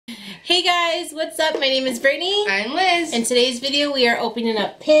Hey guys, what's up? My name is Brittany. I'm Liz. In today's video, we are opening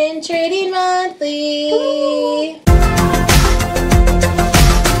up Pin Trading Monthly. Woo!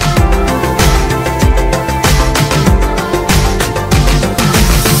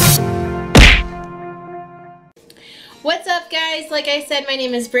 What's up, guys? Like I said, my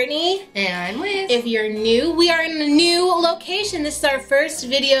name is Brittany. And I'm Liz. If you're new, we are in a new location. This is our first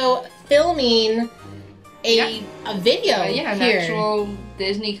video filming a video an here. actual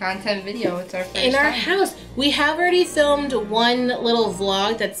Disney content video. It's our first in our time. house. We have already filmed one little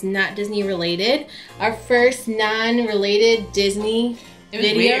vlog that's not Disney related. Our first non-related Disney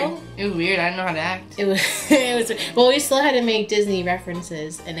video. Weird. It was weird. I didn't know how to act. It was well, we still had to make Disney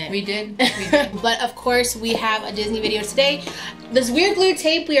references in it. We did. But of course, we have a Disney video today. This weird glue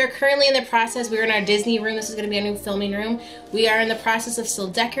tape, we are currently in the process. We're in our Disney room. This is going to be a new filming room. We are in the process of still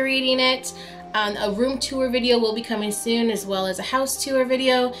decorating it. A room tour video will be coming soon, as well as a house tour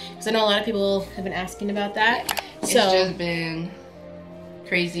video, because I know a lot of people have been asking about that. It's just been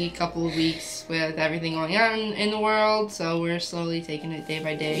crazy couple of weeks with everything going on in the world, so we're slowly taking it day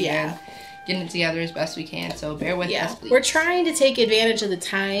by day and getting it together as best we can, so bear with us, please. We're trying to take advantage of the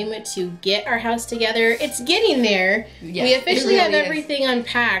time to get our house together. It's getting there. Yes, we officially have everything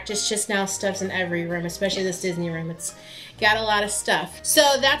unpacked. It's just now stuff's in every room, especially this Disney room. It's got a lot of stuff. So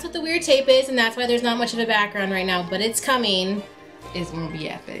that's what the weird tape is, and that's why there's not much of a background right now, but it's coming. It's gonna be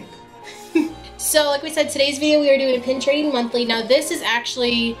epic. So like we said, today's video we are doing a Pin Trading Monthly. Now this is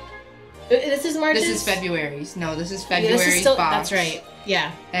actually, this is March's? This is February's. No, this is February's this is still, box. That's right,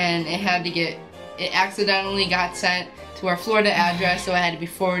 yeah. And it accidentally got sent to our Florida address, so it had to be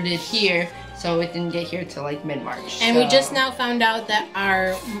forwarded here, so it didn't get here till like mid-March. And we just now found out that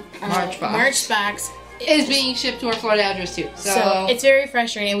our March box is being shipped to our Florida address too. So it's very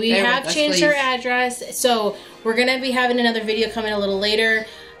frustrating. We have changed our address, so we're gonna be having another video coming a little later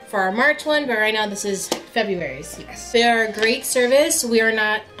for our March one, but right now this is February's. Yes. They are a great service. We are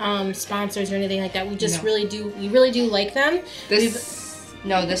not sponsors or anything like that. We just really do like them.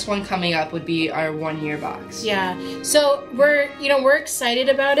 This one coming up would be our 1 year box. Yeah. So we're excited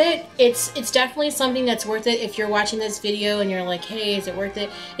about it. It's definitely something that's worth it if you're watching this video and you're like, hey, is it worth it?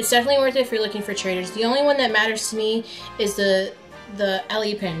 It's definitely worth it if you're looking for traders. The only one that matters to me is the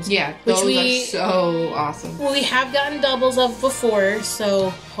LE pins. Yeah, those are so awesome. Well, we have gotten doubles of before, so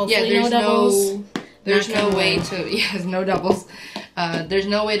hopefully no doubles. There's no way to no doubles. There's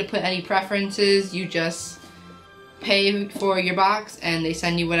no way to put any preferences. You just pay for your box and they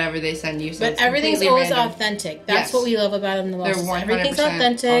send you whatever they send you. So but everything's always authentic. That's what we love about them the most. They're 100% everything's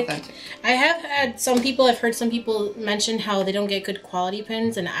authentic. I have had I've heard some people mention how they don't get good quality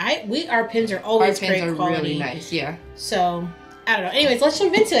pins, and our pins are always great quality. Our pins are really nice, yeah. So I don't know. Anyways, let's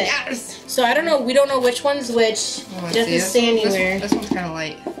jump into it. Yes. So I don't know. We don't know which one's which. It doesn't say anywhere. This one's kind of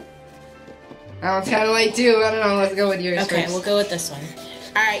light. That one's kind of light too. I don't know. Let's go with yours Okay, first. we'll go with this one.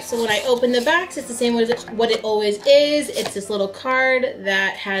 Alright, so when I open the box, it's the same as what it always is. It's this little card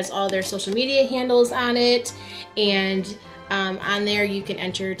that has all their social media handles on it. And on there, you can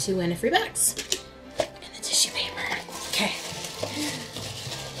enter to win a free box. And the tissue paper. Okay.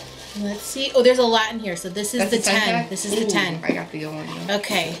 Let's see. Oh, there's a lot in here. So this is the 10. This is the 10. I got the old one.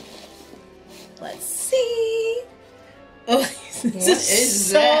 Okay. Let's see. Oh, this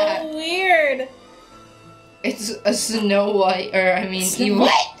is so weird. It's a Snow White, evil.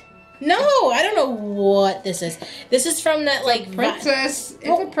 What? No, I don't know what this is. This is from that princess. It's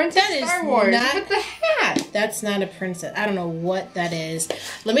a princess Star Wars. Look at the hat. That's not a princess. I don't know what that is.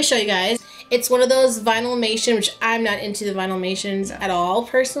 Let me show you guys. It's one of those vinylmation, which I'm not into the vinylmations at all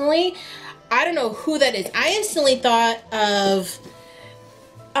personally. I don't know who that is. I instantly thought of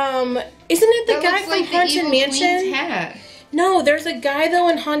isn't it the guy from Haunted Mansion? Hat. No, there's a guy though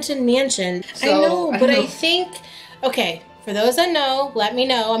in Haunted Mansion. I know, but I think okay, for those that know, let me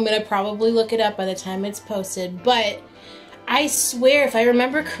know. I'm gonna probably look it up by the time it's posted. But I swear, if I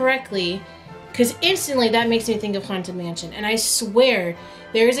remember correctly, because instantly that makes me think of Haunted Mansion, and I swear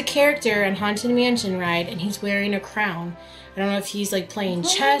there is a character in Haunted Mansion ride, and he's wearing a crown. I don't know if he's like playing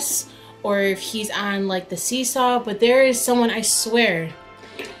chess or if he's on like the seesaw, but there is someone, I swear.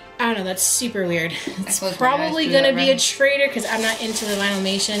 I don't know, that's super weird. It's probably going to be a trader because I'm not into the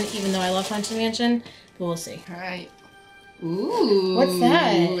vinylmation, even though I love Haunted Mansion. But we'll see. Alright. Ooh. What's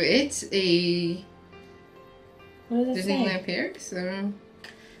that? It's a Disneyland Paris?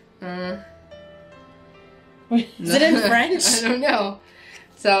 Is it in French? I don't know.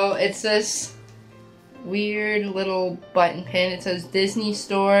 So it's this weird little button pin. It says Disney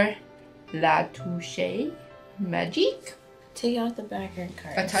Store La Touche Magique. Take out the background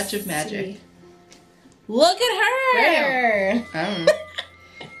card. A touch of magic. Look at her!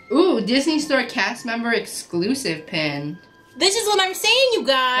 Ooh, Disney Store cast member exclusive pin. This is what I'm saying, you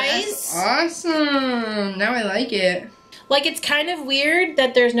guys. That's awesome. Now I like it. Like, it's kind of weird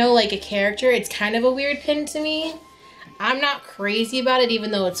that there's no, like, a character. It's kind of a weird pin to me. I'm not crazy about it,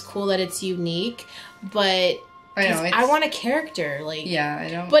 even though it's cool that it's unique. But I want a character. Like, yeah, I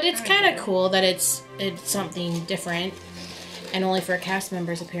don't. But it's kind of cool that it's something different. And only for cast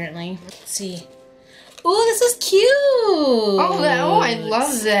members, apparently. Let's see. Ooh, this is cute! Oh, I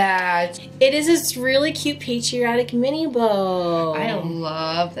love that. It is this really cute patriotic mini bow. I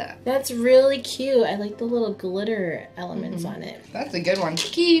love that. That's really cute. I like the little glitter elements on it. That's a good one.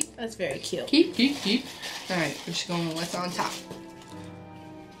 Keep. That's very cute. Keep. Alright, we're just going with what's on top.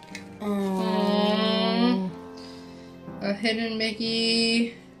 A hidden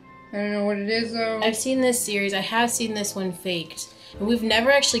Mickey. I don't know what it is though. I've seen this series. I have seen this one faked. And we've never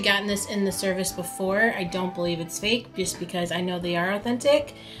actually gotten this in the service before. I don't believe it's fake, just because I know they are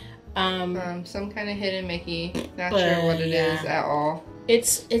authentic. Some kind of hidden Mickey. Not sure what it is at all.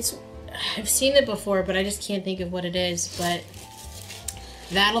 It's. I've seen it before, but I just can't think of what it is. But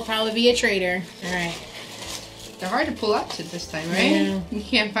that'll probably be a trader. All right. They're hard to pull up to this time, right? Yeah. You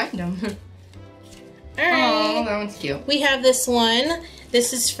can't find them. All right. Oh, that one's cute. We have this one.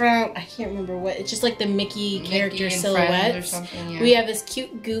 This is from, I can't remember what, it's just like the Mickey character silhouette. Or something, yeah. We have this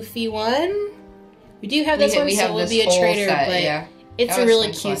cute, goofy one. We do have this one, so it will be a trader, set, but yeah. It's a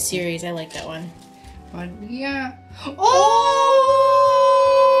really cute series. I like that one. Yeah. Oh!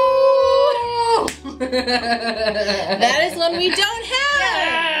 That is one we don't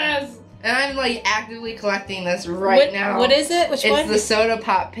have! Yes! And I'm like actively collecting this now. What is it? Which one? It's the soda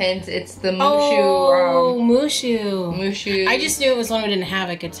pop pins. It's the Mushu. Oh, Mushu. Mushu. I just knew it was one we didn't have.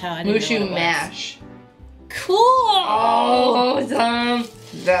 I could tell. I didn't know what Mushu Mash. Cool. Oh,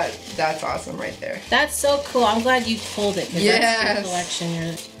 that's awesome right there. That's so cool. I'm glad you pulled it. Yes. That's your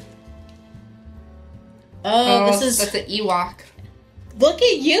collection. That's an Ewok. Look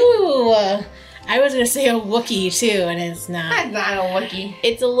at you. I was gonna say a Wookiee too, and it's not. That's not a Wookiee.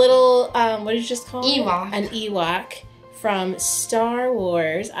 It's a little what did you just call Ewok. it? An Ewok from Star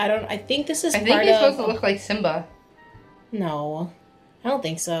Wars. I think this is I think he's supposed to look like Simba. No, I don't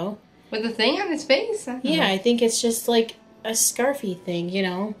think so. With the thing on his face? Yeah, I think it's just like a scarfy thing, you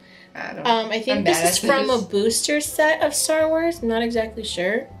know. I think this is from a booster set of Star Wars. I'm not exactly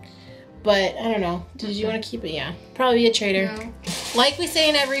sure. But, I don't know. Did you want to keep it? Yeah. Probably a trader. No. Like we say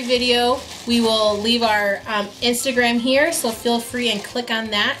in every video, we will leave our Instagram here. So feel free and click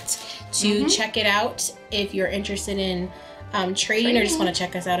on that to check it out if you're interested in trading or just want to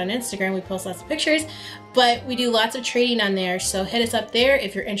check us out on Instagram. We post lots of pictures. But we do lots of trading on there. So hit us up there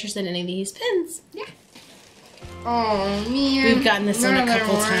if you're interested in any of these pins. Yeah. Oh, man. We've gotten this one a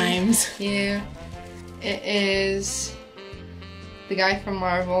couple times. Yeah. It is... the guy from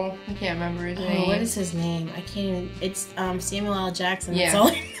Marvel. I can't remember his name. What is his name? I can't even... It's Samuel L. Jackson. Yeah. That's all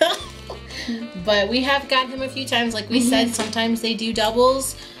I know. But we have gotten him a few times. Like we said, sometimes they do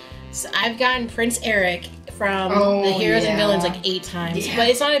doubles. So I've gotten Prince Eric from the Heroes and Villains like 8 times. Yeah. But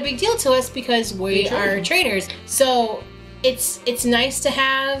it's not a big deal to us because we are traders. So it's nice to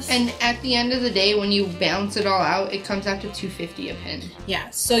have. And at the end of the day, when you balance it all out, it comes out to $2.50 a pin. Yeah.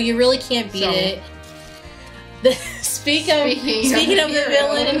 So you really can't beat it. Speaking of the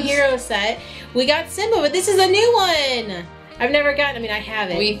villain and hero set, we got Simba, but this is a new one. I've never gotten. I mean, I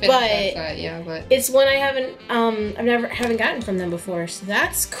haven't. We finished that set, yeah, but it's one I haven't. Haven't gotten from them before, so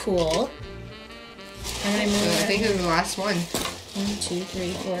that's cool. How many more? I think this is the last one. 1, 2,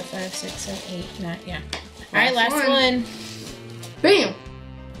 3, 4, 5, 6, 7, 8, 9. Yeah. All right, last one. Bam.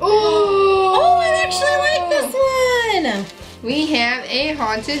 Oh, I actually like this one. We have a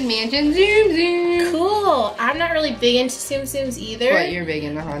Haunted Mansion Zoom Zoom. Cool. I'm not really big into Zoom Zooms either. But you're big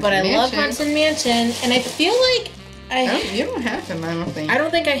into Haunted Mansion. Mansion. But I love Haunted Mansion, and I feel like you don't have him, I don't think. I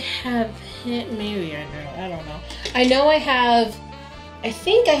don't think I have him. Maybe I do. I don't know. I know I have. I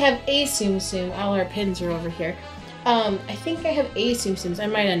think I have a Zoom Zoom. All our pins are over here. I think I have a Zoom Zooms. I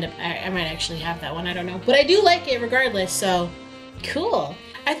might actually have that one. I don't know. But I do like it regardless. So cool.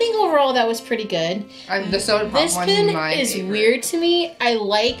 I think overall that was pretty good. The soda pop this one pin is weird to me. I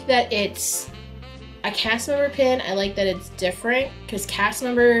like that it's a cast member pin. I like that it's different because cast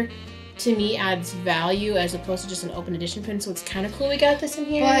member to me adds value as opposed to just an open edition pin. So it's kind of cool we got this in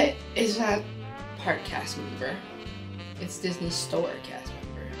here. But is that part cast member? It's Disney Store cast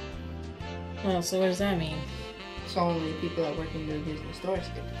member. Oh, so what does that mean? So only people that work in the Disney stores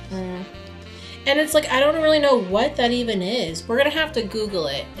get this. And it's like, I don't really know what that even is. We're going to have to Google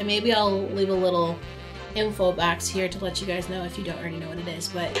it. And maybe I'll leave a little info box here to let you guys know if you don't already know what it is.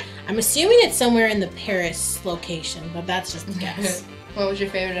 But I'm assuming it's somewhere in the Paris location. But that's just a guess. What was your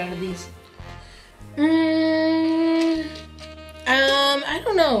favorite out of these? I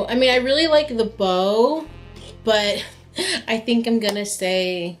don't know. I mean, I really like the bow, but I think I'm gonna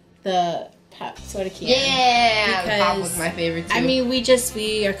say the pop soda can. Yeah, the pop was my favorite too. I mean, we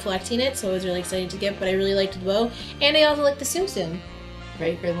are collecting it, so I was really excited to get. But I really liked the bow, and I also like the Tsum Tsum.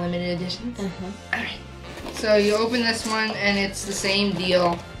 Right, for limited editions. Alright. So you open this one, and it's the same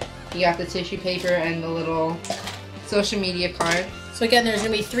deal. You got the tissue paper and the little social media card. So again, there's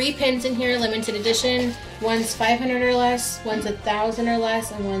going to be 3 pins in here, limited edition. One's 500 or less, one's 1,000 or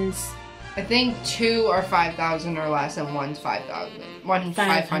less, and one's... I think 2 are 5,000 or less, and one's 5,000. One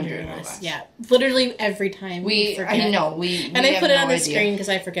 500 or less. Yeah, literally every time we forget. I know, and I put it on the screen because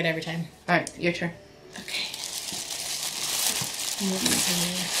I forget every time. Alright, your turn. Okay. Let's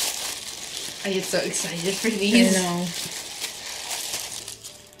see. I get so excited for these. I know.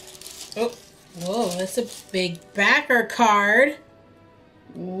 Oh, whoa, that's a big backer card.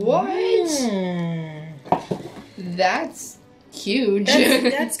 What? That's huge.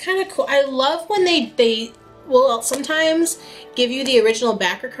 That's kind of cool. I love when they will sometimes give you the original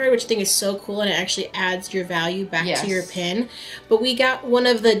backer card, which I think is so cool, and it actually adds your value back to your pin. But we got one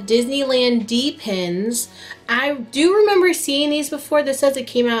of the Disneyland D pins. I do remember seeing these before. This says it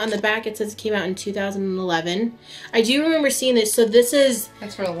came out on the back. It says it came out in 2011. I do remember seeing this. So this is...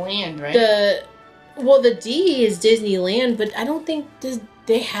 That's for land, right? Well, the D is Disneyland, but I don't think... Does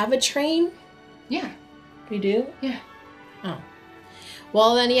they have a train? Yeah. They do? Yeah. Oh.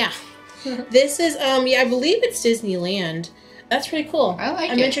 Well, then, yeah. This is, yeah, I believe it's Disneyland. That's pretty cool. I like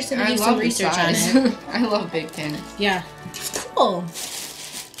it. I'm interested to do some research on it. I love big pins. Yeah. Cool.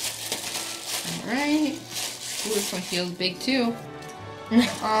 Alright. Ooh, this one feels big, too.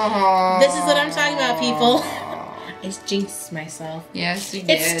 Oh. This is what I'm talking about, people. I just jinxed myself. Yes, you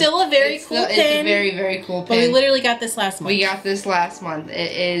did. It's still a very cool pin. It's a very, very cool pin. But we literally got this last month. We got this last month.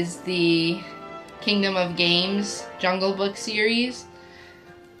 It is the Kingdom of Games Jungle Book series.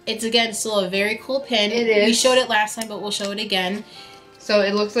 It's, again, still a very cool pin. It is. We showed it last time, but we'll show it again. So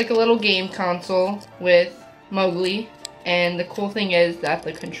it looks like a little game console with Mowgli. And the cool thing is that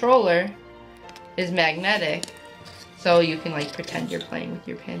the controller is magnetic. So you can, like, pretend you're playing with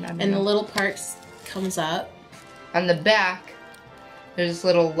your pin. And the little parts comes up. On the back, there's this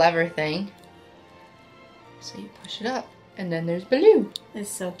little lever thing. So you push it up, and then there's Baloo. It's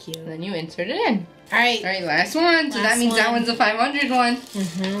so cute. And then you insert it in. Alright. Alright, last one. So that means that one's a 500 one.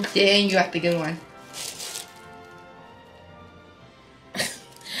 Mm-hmm. Dang, you got the good one.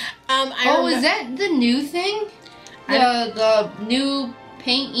 Is that the new thing? The new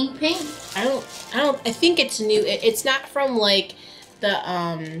ink paint? I think it's new. It's not from, like,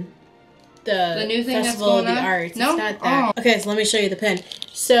 the new thing Festival of the on? Arts. No? It's not that. Oh. Okay, so let me show you the pen.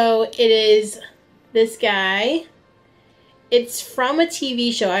 So it is this guy. It's from a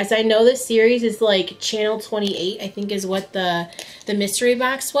TV show. As I know, this series is like Channel 28, I think is what the mystery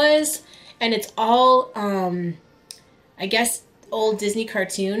box was. And it's all, I guess, old Disney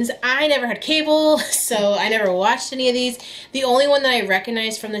cartoons. I never had cable, so I never watched any of these. The only one that I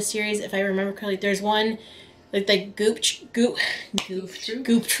recognize from the series, if I remember correctly, there's one, like the Goof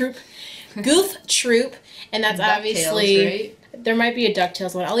Troop, and that's obviously, right? There might be a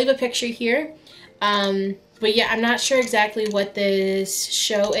DuckTales one. I'll leave a picture here. But yeah, I'm not sure exactly what this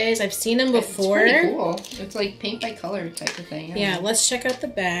show is. I've seen them before. It's pretty cool. It's like paint by color type of thing. Yeah, let's check out the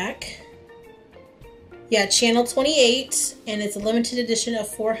back. Yeah, Channel 28, and it's a limited edition of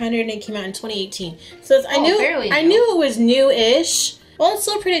 400, and it came out in 2018. So it's, I knew it was new-ish. Well, it's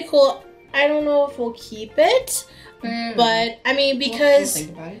still pretty cool. I don't know if we'll keep it. But, I mean, because...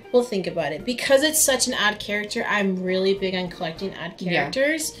 We'll think about it. Because it's such an odd character, I'm really big on collecting odd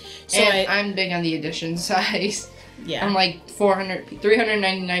characters. Yeah. So I'm big on the edition size. Yeah. I'm like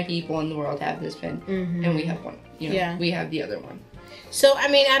 399 people in the world have this pin. Mm-hmm. And we have one. You know, we have the other one. So, I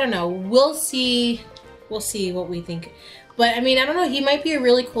mean, I don't know. We'll see what we think. But, I mean, I don't know. He might be a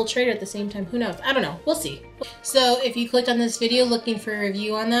really cool trader at the same time. Who knows? I don't know. We'll see. So, if you clicked on this video looking for a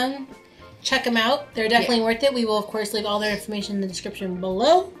review on them, check them out. They're definitely worth it. We will, of course, leave all their information in the description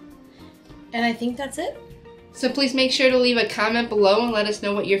below. And I think that's it. So please make sure to leave a comment below and let us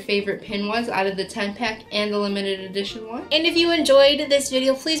know what your favorite pin was out of the 10-pack and the limited edition one. And if you enjoyed this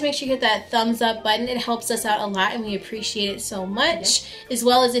video, please make sure you hit that thumbs up button. It helps us out a lot and we appreciate it so much. Yep. As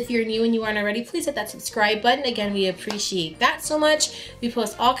well as if you're new and you aren't already, please hit that subscribe button. Again, we appreciate that so much. We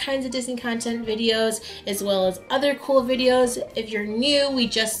post all kinds of Disney content videos as well as other cool videos. If you're new,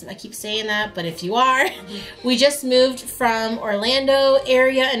 I keep saying that, but if you are, we just moved from Orlando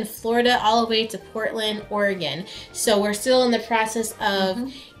area in Florida all the way to Portland, Oregon. So we're still in the process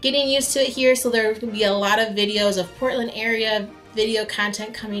of getting used to it here, so there will be a lot of videos of Portland area video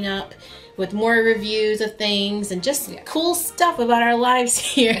content coming up with more reviews of things and just cool stuff about our lives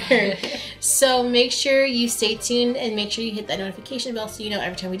here. So make sure you stay tuned and make sure you hit that notification bell so you know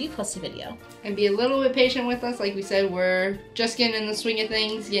every time we do post a video. And be a little bit patient with us. Like we said, we're just getting in the swing of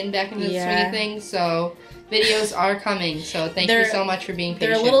things, getting back into the swing of things. So videos are coming. So thank you so much for being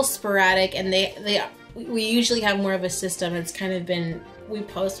patient. They're a little sporadic, and we usually have more of a system. It's kind of been, we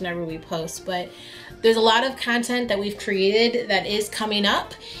post whenever we post, but there's a lot of content that we've created that is coming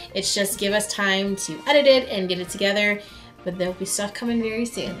up. It's just give us time to edit it and get it together, but there'll be stuff coming very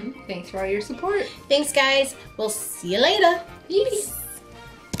soon. Thanks for all your support. Thanks, guys. We'll see you later. Peace.